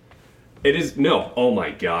 It is no. Oh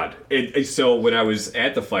my God! So when I was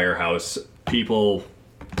at the firehouse, people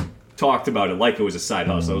talked about it like it was a side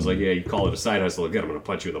hustle. I was like, yeah, you call it a side hustle again, I'm going to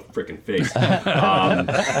punch you in the freaking face. Now,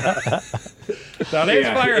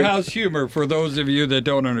 that's firehouse humor for those of you that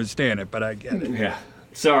don't understand it, but I get it. Yeah.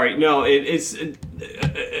 Sorry. No, it's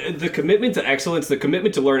the commitment to excellence, the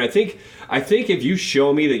commitment to learn. I think if you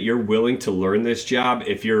show me that you're willing to learn this job,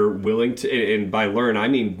 if you're willing to, and by learn, I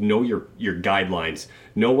mean know your guidelines.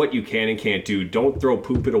 Know what you can and can't do. Don't throw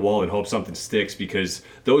poop at a wall and hope something sticks, because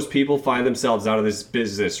those people find themselves out of this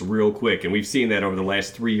business real quick. And we've seen that over the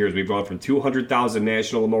last 3 years. We've gone from 200,000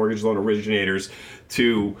 national mortgage loan originators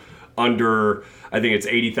to under, I think it's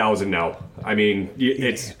 80,000 now. I mean,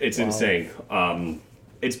 it's insane.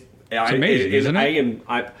 It's amazing, isn't it?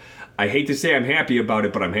 I hate to say I'm happy about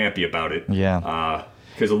it, but I'm happy about it. Yeah.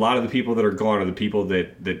 Because a lot of the people that are gone are the people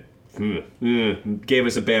that gave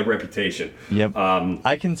us a bad reputation. Yep.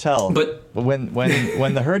 I can tell. But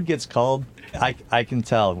when the herd gets called, I can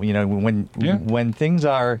tell. You know, when things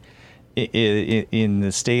are in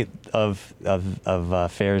the state of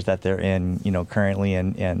affairs that they're in, you know, currently,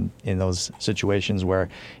 and in those situations where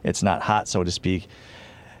it's not hot, so to speak.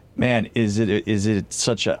 Man, is it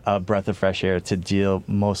such a breath of fresh air to deal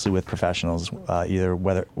mostly with professionals, either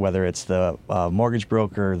whether it's the mortgage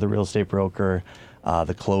broker, the real estate broker,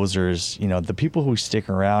 the closers. You know, the people who stick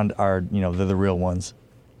around are, you know, they're the real ones.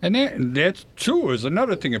 And that's true is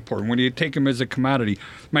another thing important when you take them as a commodity.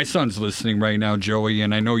 My son's listening right now, Joey,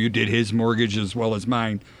 and I know you did his mortgage as well as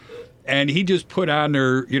mine. And he just put on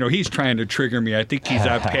there, you know, he's trying to trigger me. I think he's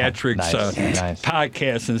on Patrick's nice.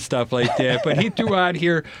 podcast and stuff like that. But he threw out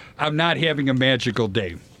here, I'm not having a magical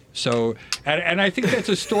day. So, and I think that's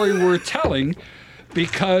a story worth telling,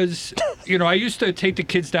 because, you know, I used to take the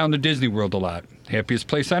kids down to Disney World a lot. Happiest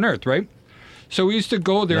place on earth, right? So we used to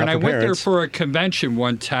go there, and I went there for a convention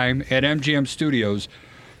one time at MGM Studios.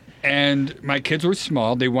 And my kids were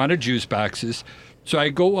small. They wanted juice boxes. So I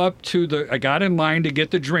go up to I got in line to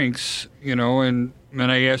get the drinks, you know, and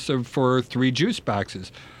I asked them for 3 juice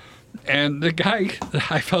boxes. And the guy,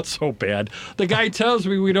 I felt so bad. The guy tells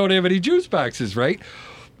me we don't have any juice boxes, right?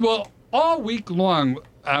 Well, all week long,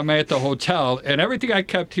 I'm at the hotel, and everything I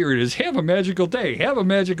kept hearing is, have a magical day, have a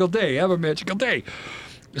magical day, have a magical day.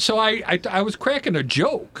 So I was cracking a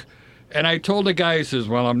joke. And I told the guy, he says,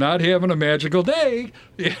 well, I'm not having a magical day,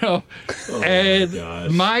 you know.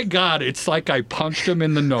 And my God, it's like I punched him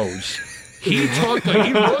in the nose. He looked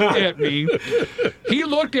at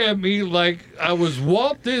me like I was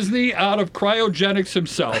Walt Disney out of cryogenics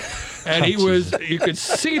himself. And you could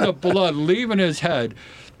see the blood leaving his head.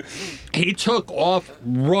 He took off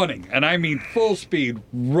running, and I mean full speed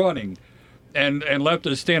running, and left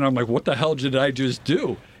us standing. I'm like, what the hell did I just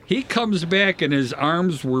do? He comes back, and his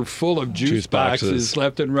arms were full of juice boxes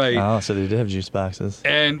left and right. Oh, so they did have juice boxes.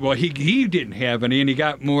 And, well, he didn't have any, and he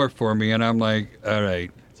got more for me. And I'm like, all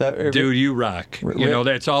right, dude, you rock. You know,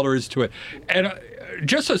 that's all there is to it. And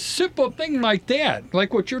just a simple thing like that,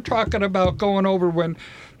 like what you're talking about going over when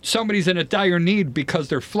somebody's in a dire need because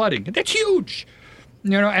they're flooding. That's huge.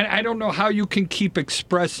 You know, and I don't know how you can keep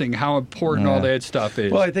expressing how important all that stuff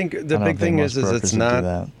is. Well, I think the big thing is it's not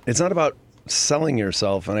about selling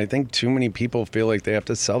yourself, and I think too many people feel like they have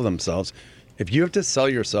to sell themselves. If you have to sell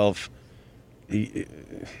yourself, in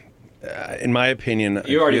my opinion,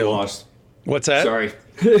 you already lost. What's that? Sorry,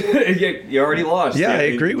 you already lost. Yeah, I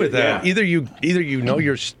agree with that. Either you know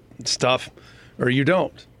your stuff, or you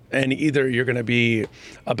don't, and either you're going to be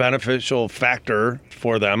a beneficial factor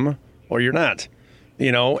for them, or you're not.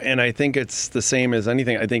 You know, and I think it's the same as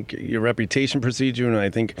anything. I think your reputation precedes you, and I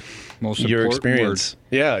think your experience.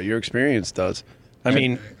 Word. Yeah, your experience does. I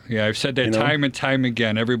mean, I've said that time and time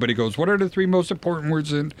again. Everybody goes, what are the 3 most important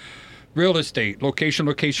words in real estate? Location,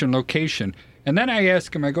 location, location. And then I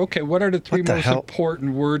ask him, I go, okay, what are the 3 most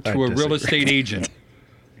important words to a real estate agent?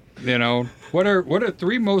 You know, what are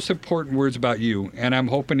 3 most important words about you? And I'm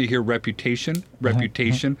hoping to hear reputation,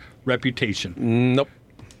 reputation, reputation. Nope.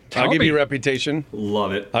 I'll give you reputation.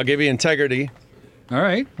 Love it. I'll give you integrity. All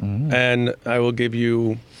right. Mm-hmm. And I will give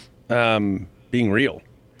you being real.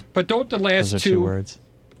 But don't the last 2 words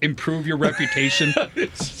improve your reputation?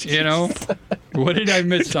 You know? What did I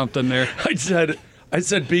miss something there? I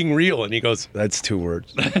said being real, and he goes, "That's 2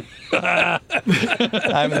 words."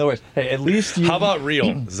 I'm the worst. Hey, at least you. How about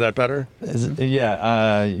real? Is that better?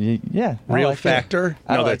 Yeah. Real like factor?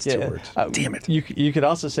 I No, like that's it. 2 words. Damn it. You could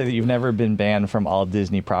also say that you've never been banned from all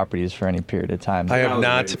Disney properties for any period of time. I have was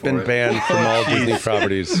not waiting for been it. banned from all Disney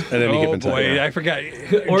properties at any Oh given time. boy, I forgot.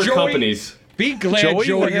 Or Joey, companies. Be glad, Joey,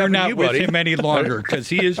 Joey, what you're happened to not you, with buddy? him any longer because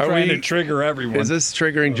he is Are trying we- to trigger everyone. Is this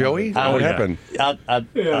triggering Joey? Oh, What yeah. happened?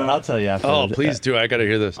 I'll tell you after. Oh, please do. I got to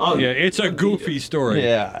hear this. Yeah, it's a goofy story.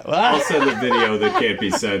 Yeah. I'll send a video that can't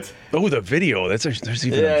be sent. Oh, the video. There's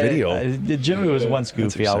even a video. Jimmy was once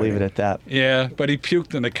goofy. I'll leave it at that. Yeah, but he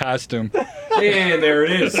puked in the costume. And there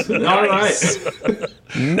it is. All right.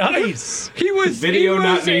 Nice. He was Video he was,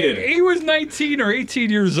 not needed. He was 19 or 18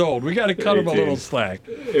 years old. We got to cut him a 18. little slack.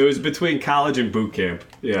 It was between college and boot camp.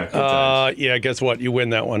 Yeah. Good times. Yeah, guess what? You win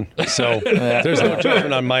that one. So there's no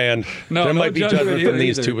judgment on my end. No, there no might be judgment judgment from here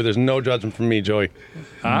these either. two, but there's no judgment from me, Joey.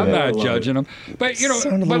 I'm not love judging him. But, you know,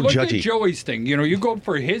 Sound a but little look judgy. at Joey's thing. You know, you go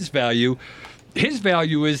for his value. His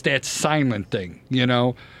value is that silent thing, you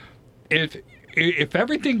know. If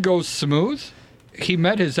everything goes smooth, he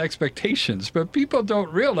met his expectations. But people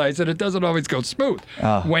don't realize that it doesn't always go smooth.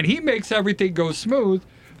 When he makes everything go smooth,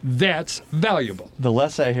 that's valuable. The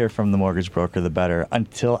less I hear from the mortgage broker, the better.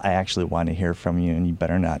 Until I actually want to hear from you, and you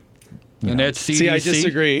better not. And that's CDC. See, I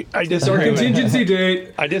disagree. It's our contingency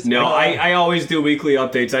date. I just No, I always do weekly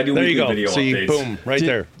updates. I do There weekly you go. video See, updates. boom, right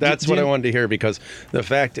there. That's what I wanted to hear because the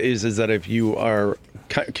fact is that if you are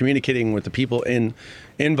communicating with the people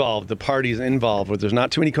involved, the parties involved, where there's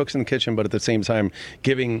not too many cooks in the kitchen, but at the same time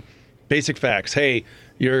giving basic facts. Hey,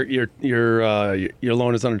 your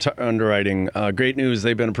loan is under underwriting. Great news,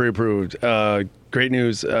 they've been pre-approved. Great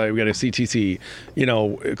news, we got a CTC. You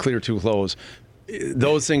know, clear to close.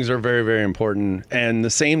 Those things are very, very important. And the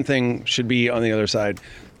same thing should be on the other side.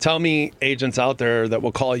 Tell me agents out there that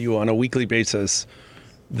will call you on a weekly basis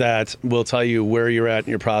that will tell you where you're at in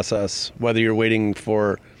your process, whether you're waiting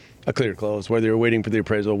for a clear close, whether you're waiting for the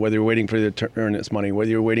appraisal, whether you're waiting for the earnest money,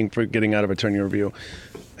 whether you're waiting for getting out of attorney review.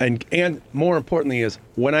 And more importantly is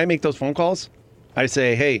when I make those phone calls, I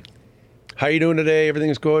say, hey, how you doing today?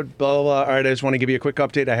 Everything's good, blah, blah, blah. All right, I just want to give you a quick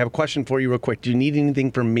update. I have a question for you real quick. Do you need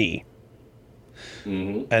anything from me?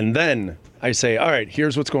 Mm-hmm. And then I say, all right,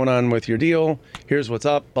 here's what's going on with your deal. Here's what's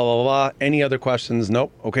up, blah, blah, blah. Any other questions?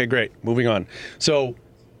 Nope. Okay, great. Moving on. So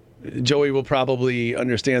Joey will probably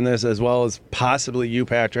understand this as well as possibly you,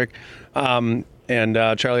 Patrick. And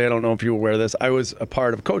Charlie, I don't know if you're aware of this. I was a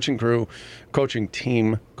part of a coaching crew, coaching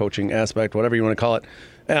team, coaching aspect, whatever you want to call it.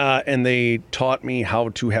 And they taught me how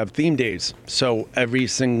to have theme days. So every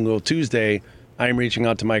single Tuesday, I'm reaching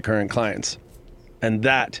out to my current clients. And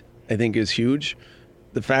that, I think, is huge.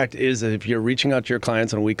 The fact is that if you're reaching out to your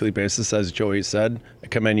clients on a weekly basis, as Joey said, I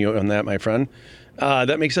commend you on that, my friend,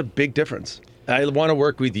 that makes a big difference. I want to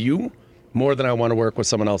work with you more than I want to work with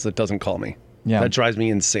someone else that doesn't call me. Yeah. That drives me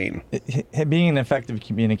insane. Being an effective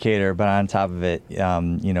communicator, but on top of it,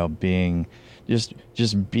 you know, being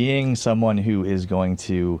just being someone who is going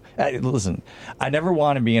to listen. I never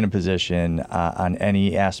want to be in a position on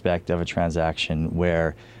any aspect of a transaction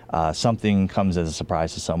where something comes as a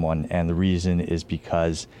surprise to someone, and the reason is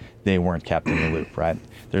because they weren't kept in the loop. Right?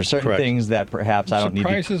 There are certain Correct. things that perhaps I don't need.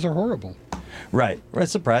 Surprises are horrible. Right.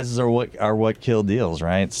 Surprises are what kill deals,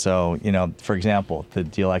 right? So, you know, for example, the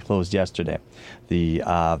deal I closed yesterday, the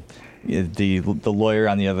lawyer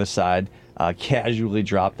on the other side casually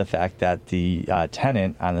dropped the fact that the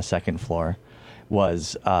tenant on the second floor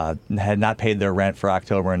was had not paid their rent for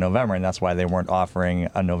October and November, and that's why they weren't offering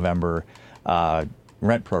a November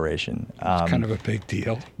rent proration. Kind of a big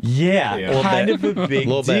deal. Yeah. Kind of a big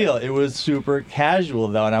Little bit. deal. It was super casual,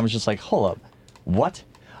 though, and I was just like, hold up, what?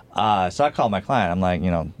 So I called my client. I'm like,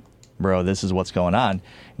 you know, bro, this is what's going on. And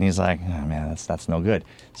he's like, oh, man, that's no good.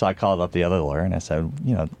 So I called up the other lawyer and I said,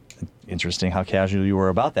 you know, interesting how casual you were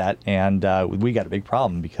about that. And we got a big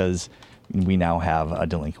problem because we now have a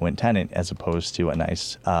delinquent tenant as opposed to a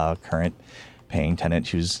nice current paying tenant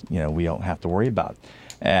who's, you know, we don't have to worry about.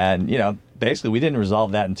 And, you know, basically we didn't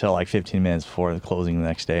resolve that until like 15 minutes before the closing the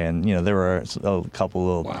next day. And, you know, there were a couple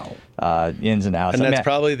little ins and outs. And that's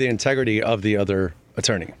probably the integrity of the other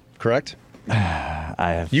attorney, correct? You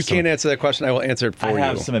can't answer that question. I will answer it for you. I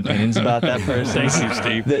have some opinions about that person. Thank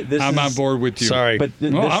you, Steve. I'm on board with you. Sorry. But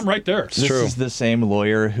I'm right there. This true. is the same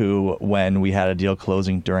lawyer who, when we had a deal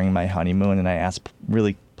closing during my honeymoon, and I asked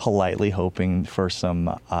really politely, hoping for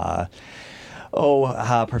some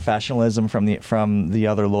professionalism from the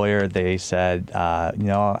other lawyer, they said,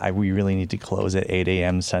 we really need to close at 8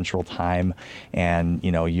 a.m. Central Time, and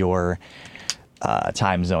you know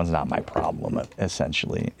time zone's not my problem,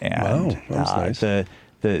 essentially. And Wow, that's nice.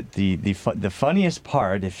 the funniest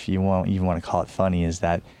part, if you want to call it funny, is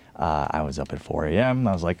that I was up at 4 a.m.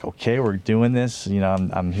 I was like, okay, we're doing this.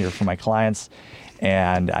 I'm here for my clients.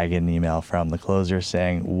 And I get an email from the closer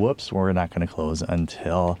saying, whoops, we're not going to close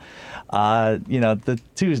until, the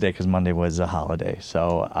Tuesday, because Monday was a holiday.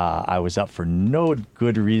 So I was up for no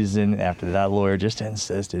good reason. After that, lawyer just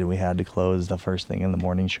insisted we had to close the first thing in the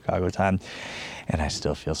morning Chicago time. And I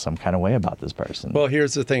still feel some kind of way about this person. Well,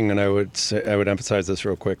 here's the thing, and I would emphasize this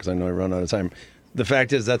real quick because I know I run out of time. The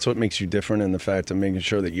fact is that's what makes you different, in the fact of making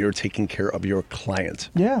sure that you're taking care of your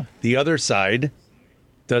client. Yeah. The other side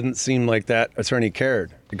doesn't seem like that attorney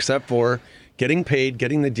cared, except for getting paid,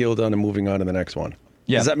 getting the deal done, and moving on to the next one.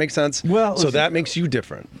 Yeah. Does that make sense? Well, so that makes you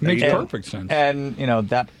different. Makes perfect sense. And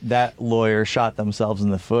that lawyer shot themselves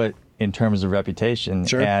in the foot in terms of reputation,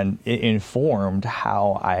 Sure. and it informed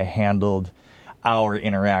how I handled our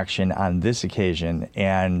interaction on this occasion,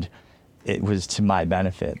 and it was to my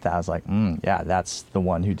benefit that I was like, yeah, that's the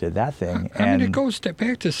one who did that thing. I mean, it goes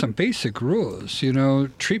back to some basic rules.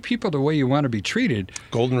 Treat people the way you want to be treated.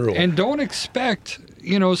 Golden rule. And don't expect,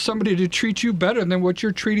 somebody to treat you better than what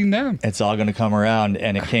you're treating them. It's all going to come around,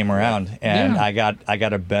 and it came around, and Yeah. I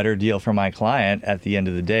got a better deal for my client at the end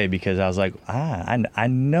of the day because I was like, I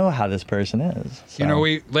know how this person is.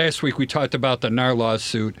 So. Last week we talked about the NAR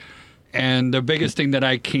lawsuit, and the biggest thing that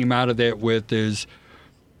I came out of that with is,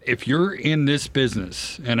 if you're in this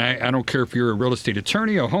business, and I don't care if you're a real estate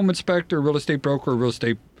attorney, a home inspector, a real estate broker, a real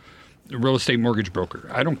estate mortgage broker,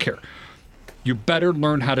 I don't care. You better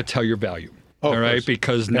learn how to tell your value. All right, course.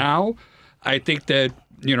 because now I think that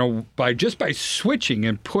by switching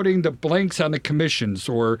and putting the blanks on the commissions,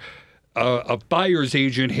 or a buyer's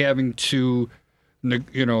agent having to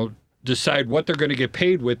decide what they're going to get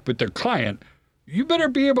paid with their client, you better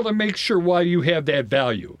be able to make sure why you have that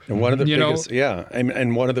value. And one of the biggest,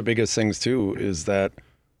 and one of the biggest things too is that,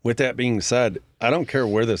 with that being said, I don't care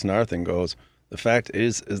where this NAR thing goes. The fact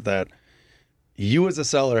is that you as a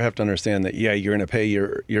seller have to understand that, you're going to pay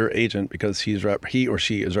your agent because he or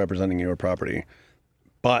she is representing your property.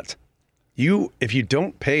 But if you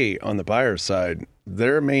don't pay on the buyer's side,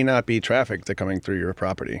 there may not be traffic coming through your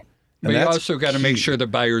property. But you also got to make sure the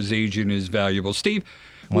buyer's agent is valuable. Steve,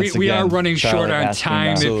 Once we again, are running Charlie short on asking,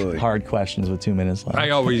 time. Absolutely. Hard questions with 2 minutes left. I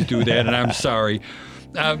always do that, and I'm sorry.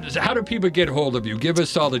 How do people get hold of you? Give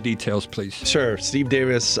us all the details, please. Sure. Steve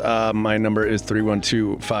Davis, my number is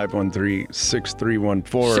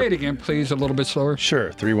 312-513-6314. Say it again, please, a little bit slower.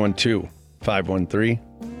 Sure,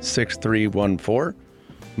 312-513-6314.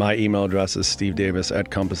 My email address is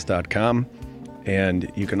stevedavis@compass.com.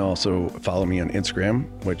 And you can also follow me on Instagram,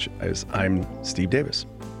 which is I'm Steve Davis.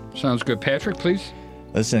 Sounds good. Patrick, please.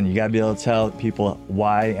 Listen, you got to be able to tell people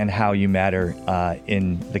why and how you matter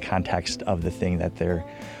in the context of the thing that they're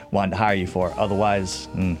wanting to hire you for. Otherwise,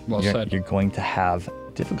 you're going to have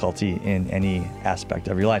difficulty in any aspect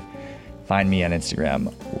of your life. Find me on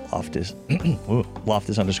Instagram,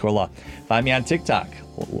 Loftus_law. Find me on TikTok,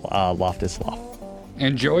 Loftus Law.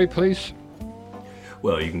 And Joey, please.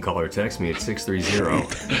 Well, you can call or text me at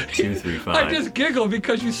 630-235. I just giggle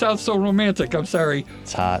because you sound so romantic. I'm sorry.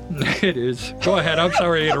 It's hot. It is. Go ahead. I'm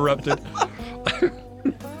sorry I interrupted.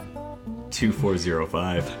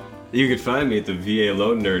 2405. You can find me at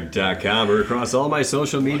thevaloannerd.com or across all my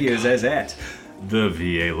social medias as at the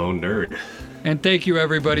VA Loan Nerd. And thank you,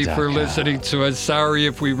 everybody, for listening to us. Sorry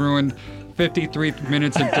if we ruined 53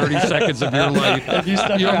 minutes and 30 seconds of your life.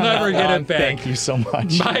 You'll never get it back. Thank you so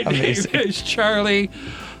much. My name is Charlie.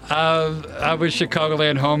 I'm with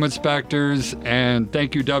Chicagoland Home Inspectors, and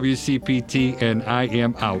thank you, WCPT, and I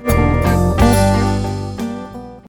am out.